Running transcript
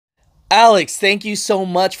Alex, thank you so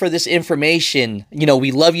much for this information. You know,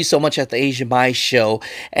 we love you so much at the Asian Mai Show.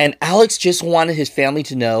 And Alex just wanted his family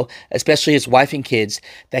to know, especially his wife and kids,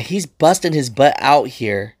 that he's busting his butt out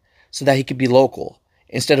here so that he could be local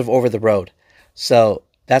instead of over the road. So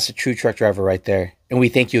that's a true truck driver right there. And we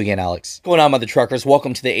thank you again, Alex. What's going on, mother truckers?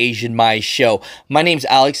 Welcome to the Asian Mai Show. My name's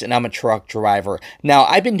Alex, and I'm a truck driver. Now,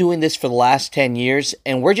 I've been doing this for the last 10 years,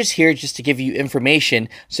 and we're just here just to give you information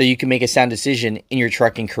so you can make a sound decision in your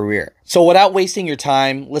trucking career. So without wasting your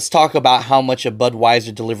time, let's talk about how much a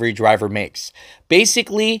Budweiser delivery driver makes.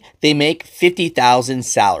 Basically, they make $50,000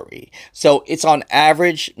 salary. So it's on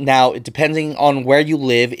average. Now, depending on where you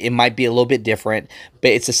live, it might be a little bit different,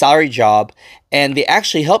 but it's a salary job, and they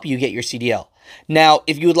actually help you get your CDL. Now,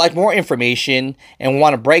 if you would like more information and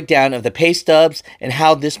want a breakdown of the pay stubs and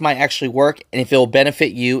how this might actually work and if it will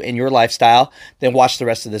benefit you and your lifestyle, then watch the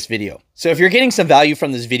rest of this video. So if you're getting some value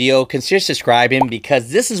from this video, consider subscribing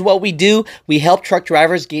because this is what we do. We help truck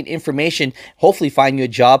drivers gain information, hopefully find you a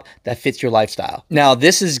job that fits your lifestyle. Now,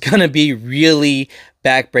 this is going to be really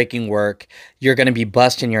backbreaking work. You're going to be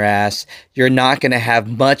busting your ass. You're not going to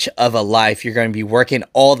have much of a life. You're going to be working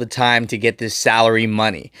all the time to get this salary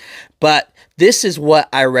money. But this is what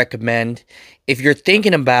I recommend. If you're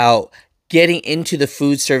thinking about getting into the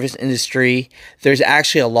food service industry, there's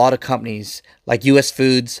actually a lot of companies like US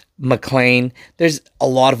Foods, McLean. There's a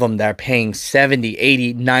lot of them that are paying $70,000,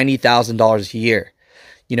 $80,000, $90,000 a year,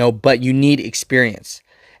 you know, but you need experience.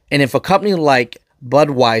 And if a company like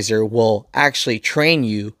Budweiser will actually train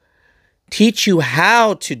you, teach you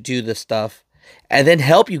how to do the stuff, and then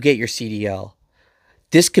help you get your CDL,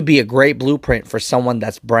 this could be a great blueprint for someone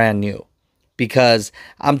that's brand new. Because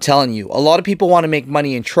I'm telling you, a lot of people want to make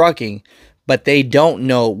money in trucking, but they don't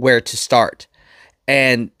know where to start.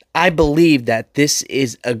 And I believe that this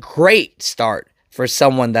is a great start for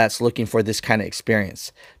someone that's looking for this kind of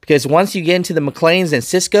experience. Because once you get into the McLeans and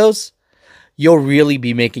Cisco's, you'll really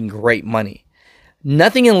be making great money.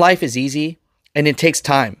 Nothing in life is easy, and it takes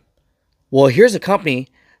time. Well, here's a company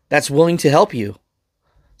that's willing to help you.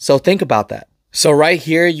 So think about that. So right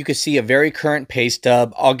here, you can see a very current pay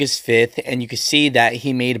stub, August 5th, and you can see that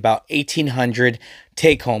he made about $1,800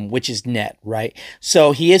 take home, which is net, right?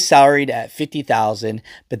 So he is salaried at $50,000,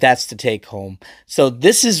 but that's the take home. So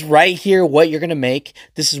this is right here what you're going to make.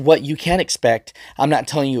 This is what you can expect. I'm not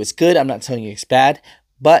telling you it's good. I'm not telling you it's bad,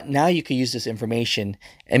 but now you can use this information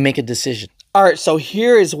and make a decision. All right, so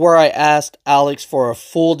here is where I asked Alex for a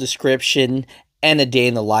full description and a day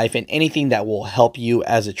in the life and anything that will help you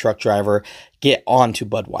as a truck driver get onto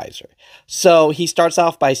Budweiser. So he starts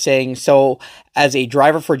off by saying, so as a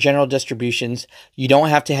driver for general distributions, you don't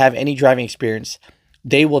have to have any driving experience.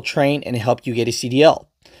 They will train and help you get a CDL.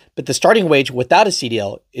 But the starting wage without a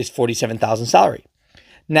CDL is $47,000 salary.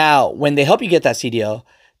 Now, when they help you get that CDL,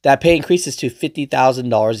 that pay increases to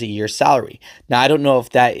 $50,000 a year salary. Now, I don't know if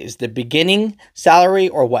that is the beginning salary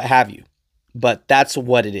or what have you, but that's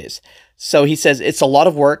what it is. So he says, it's a lot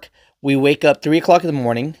of work. We wake up 3 o'clock in the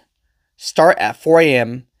morning, start at 4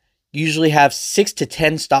 a.m., usually have 6 to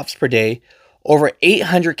 10 stops per day, over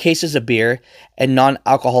 800 cases of beer and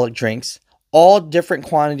non-alcoholic drinks, all different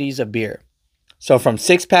quantities of beer. So from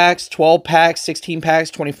 6 packs, 12 packs, 16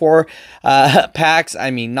 packs, 24 packs,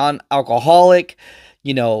 non-alcoholic,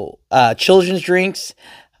 children's drinks.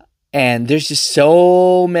 And there's just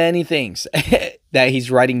so many things that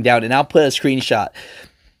he's writing down. And I'll put a screenshot.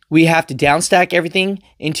 We have to downstack everything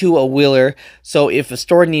into a wheeler. So if a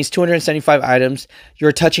store needs 275 items,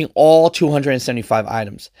 you're touching all 275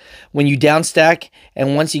 items. When you downstack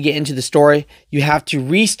and once you get into the store, you have to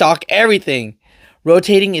restock everything.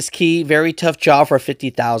 Rotating is key. Very tough job for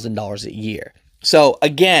 $50,000 a year. So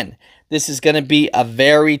again, this is going to be a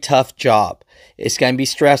very tough job. It's going to be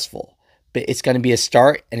stressful, but it's going to be a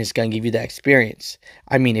start and it's going to give you that experience.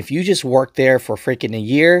 I mean, if you just work there for freaking a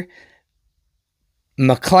year,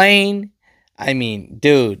 McLean,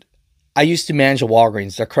 dude, I used to manage a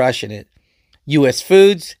Walgreens. They're crushing it. US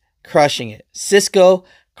Foods, crushing it. Cisco,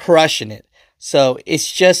 crushing it. So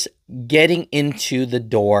it's just getting into the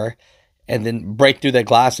door and then break through that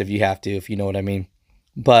glass if you have to, if you know what I mean.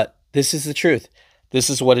 But this is the truth. This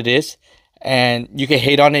is what it is. And you can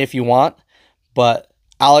hate on it if you want, but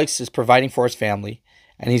Alex is providing for his family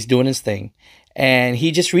and he's doing his thing. And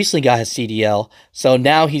he just recently got his CDL. So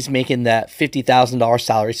now he's making that $50,000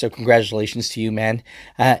 salary. So congratulations to you, man.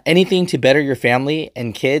 Anything to better your family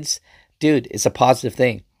and kids, dude, it's a positive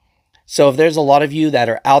thing. So if there's a lot of you that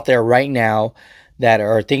are out there right now that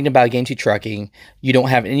are thinking about getting into trucking, you don't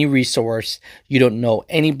have any resource, you don't know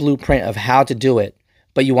any blueprint of how to do it,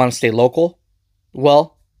 but you want to stay local,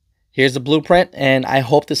 well, here's the blueprint, and I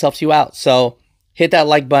hope this helps you out. So hit that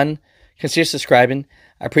like button, consider subscribing.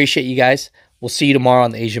 I appreciate you guys. We'll see you tomorrow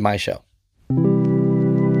on the Asian Mai Show.